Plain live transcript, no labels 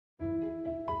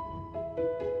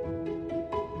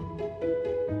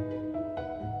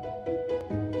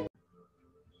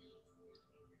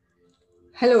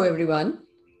Hello, everyone.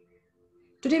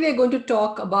 Today we are going to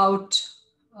talk about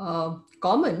a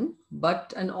common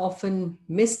but an often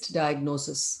missed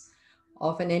diagnosis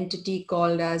of an entity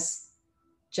called as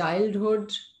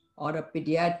childhood or a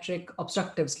pediatric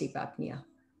obstructive sleep apnea.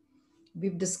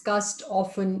 We've discussed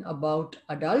often about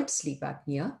adult sleep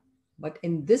apnea, but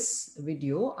in this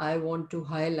video, I want to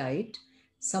highlight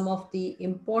some of the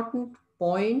important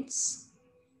points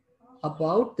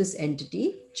about this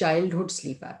entity, childhood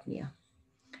sleep apnea.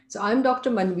 So I'm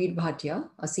Dr. Manveer Bhatia,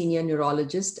 a senior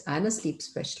neurologist and a sleep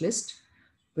specialist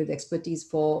with expertise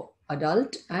for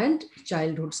adult and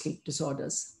childhood sleep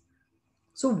disorders.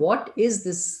 So what is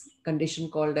this condition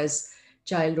called as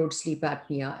childhood sleep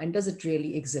apnea, and does it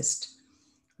really exist?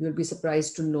 You'll be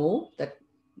surprised to know that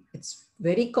it's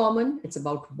very common. It's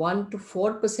about 1 to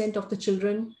 4% of the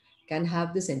children can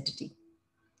have this entity.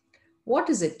 What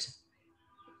is it?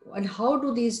 And how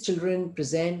do these children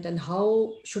present, and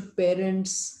how should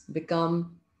parents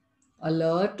become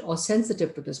alert or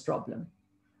sensitive to this problem?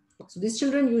 So these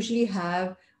children usually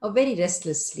have a very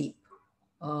restless sleep.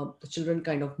 The children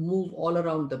kind of move all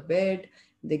around the bed.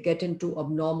 They get into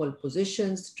abnormal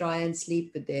positions, try and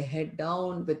sleep with their head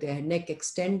down, with their neck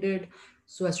extended,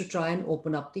 so as to try and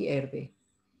open up the airway.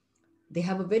 They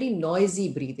have a very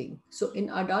noisy breathing. So in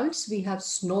adults, we have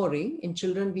snoring. In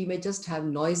children, we may just have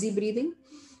noisy breathing,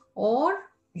 or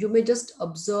you may just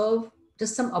observe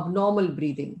just some abnormal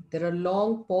breathing. There are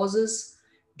long pauses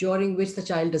during which the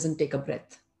child doesn't take a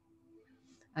breath.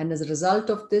 And as a result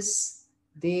of this,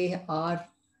 they are,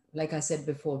 like I said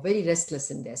before, very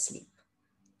restless in their sleep.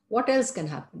 What else can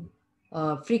happen?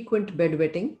 Frequent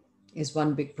bedwetting is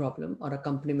one big problem or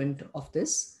accompaniment of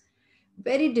this.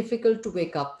 Very difficult to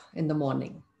wake up in the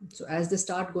morning. So as they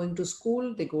start going to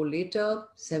school, they go later,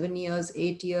 7 years,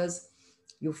 8 years.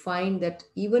 You find that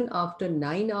even after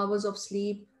 9 hours of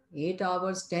sleep, 8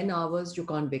 hours, 10 hours, you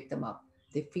can't wake them up.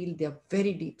 They feel they are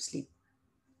very deep sleep.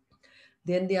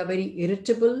 Then they are very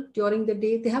irritable during the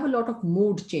day. They have a lot of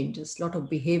mood changes, a lot of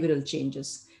behavioral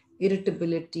changes,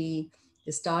 irritability.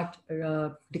 They start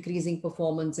decreasing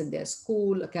performance in their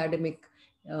school. Academic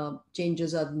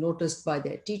changes are noticed by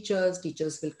their teachers.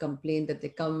 Teachers will complain that they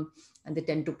come and they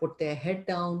tend to put their head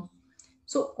down.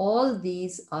 So all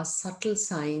these are subtle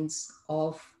signs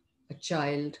of a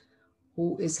child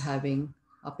who is having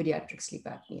a pediatric sleep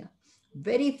apnea.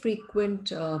 Very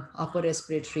frequent upper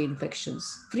respiratory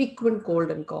infections, frequent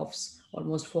cold and coughs,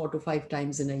 almost 4 to 5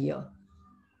 times in a year.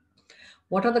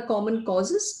 What are the common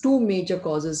causes? Two major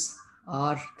causes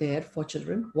are there for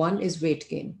children. One is weight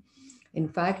gain. In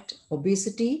fact,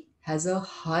 obesity has a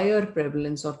higher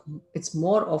prevalence, or it's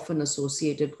more often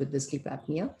associated with the sleep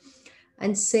apnea.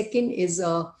 And second is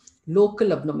a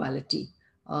local abnormality,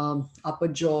 upper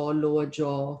jaw, lower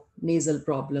jaw, nasal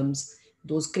problems,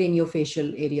 those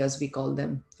craniofacial areas we call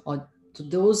them. Or so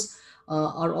those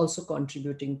are also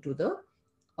contributing to the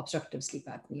obstructive sleep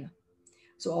apnea.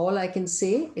 So all I can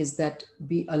say is that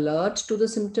be alert to the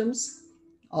symptoms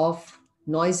of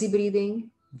noisy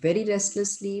breathing, very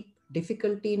restless sleep,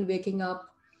 difficulty in waking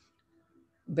up,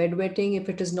 bedwetting if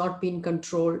it has not been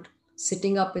controlled,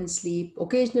 sitting up in sleep,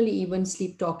 occasionally even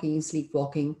sleep talking,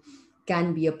 sleepwalking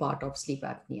can be a part of sleep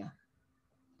apnea.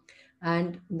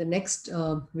 And in the next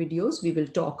videos, we will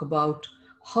talk about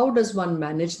how does one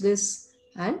manage this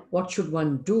and what should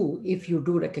one do if you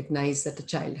do recognize that a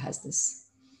child has this.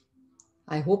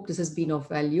 I hope this has been of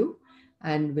value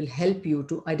and will help you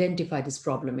to identify this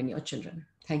problem in your children.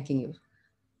 Thanking you.